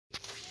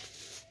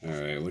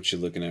Alright, what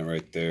you're looking at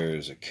right there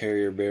is a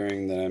carrier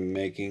bearing that I'm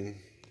making.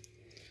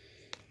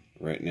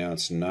 Right now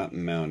it's not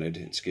mounted,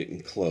 it's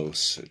getting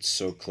close. It's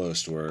so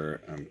close to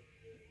where I'm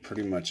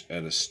pretty much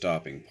at a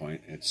stopping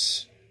point.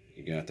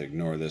 You're going to have to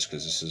ignore this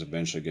because this is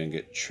eventually going to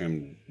get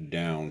trimmed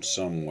down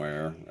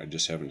somewhere. I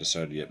just haven't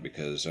decided yet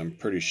because I'm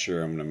pretty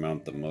sure I'm going to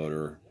mount the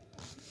motor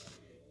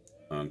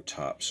on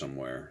top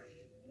somewhere.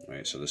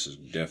 Alright, so this is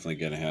definitely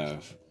going to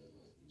have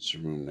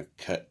some room to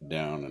cut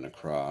down and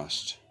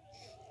across.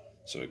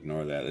 So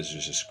ignore that. This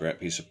is just a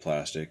scrap piece of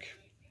plastic.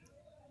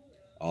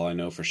 All I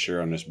know for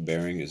sure on this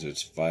bearing is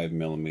it's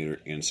 5mm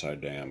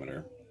inside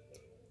diameter.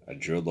 I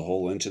drilled the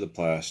hole into the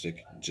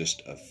plastic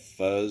just a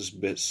fuzz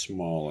bit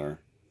smaller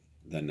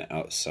than the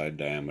outside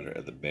diameter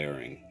of the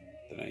bearing.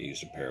 Then I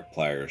used a pair of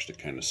pliers to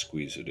kind of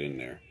squeeze it in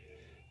there.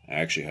 I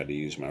actually had to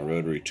use my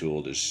rotary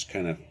tool to just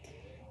kind of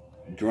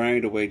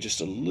grind away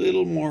just a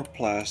little more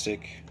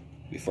plastic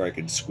before I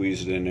could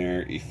squeeze it in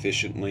there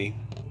efficiently.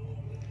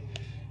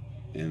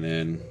 And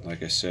then,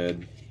 like I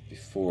said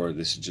before,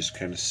 this is just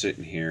kind of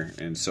sitting here.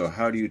 And so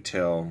how do you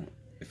tell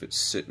if it's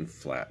sitting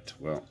flat?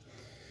 Well,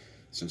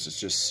 since it's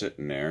just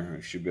sitting there,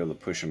 I should be able to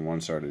push on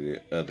one side or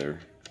the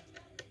other.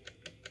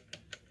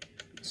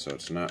 So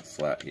it's not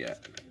flat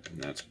yet. And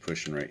that's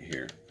pushing right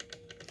here.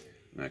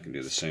 And I can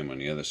do the same on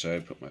the other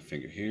side. Put my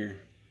finger here.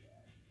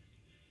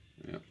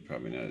 Yeah,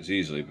 probably not as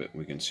easily, but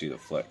we can see the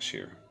flex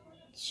here.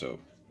 So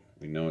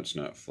we know it's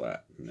not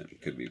flat. And it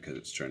could be because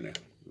it's trying to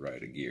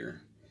ride a gear.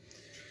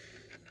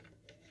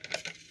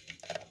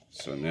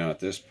 So now at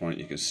this point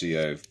you can see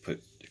I've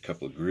put a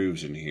couple of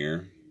grooves in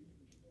here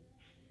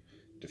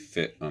to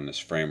fit on this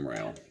frame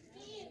rail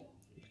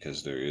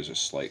because there is a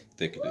slight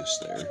thickness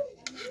there.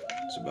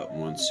 It's about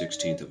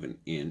 1/16 of an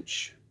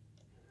inch.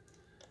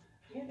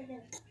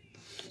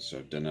 So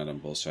I've done that on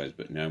both sides,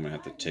 but now I'm going to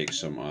have to take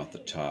some off the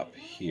top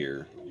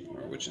here,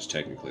 which is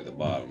technically the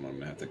bottom. I'm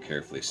going to have to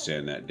carefully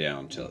sand that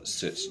down until it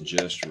sits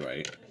just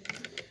right.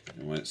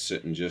 And when it's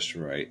sitting just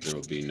right, there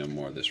will be no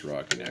more of this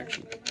rocking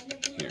action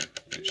here.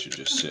 It should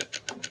just sit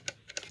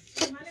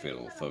if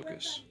it'll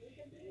focus.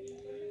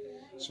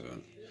 So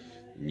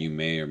you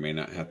may or may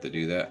not have to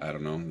do that. I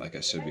don't know. Like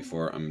I said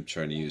before, I'm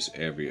trying to use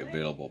every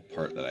available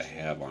part that I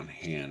have on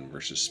hand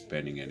versus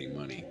spending any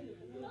money.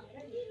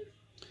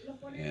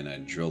 And I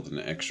drilled an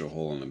extra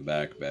hole in the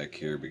back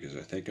here because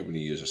I think I'm going to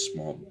use a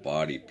small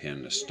bobby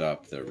pin to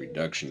stop the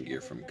reduction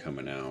gear from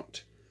coming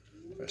out.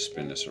 If I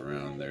spin this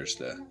around, there's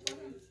the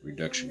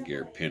reduction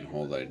gear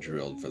pinhole that I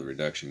drilled for the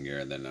reduction gear,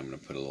 and then I'm going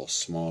to put a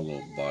small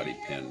little bobby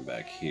pin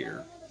back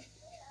here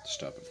to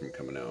stop it from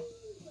coming out.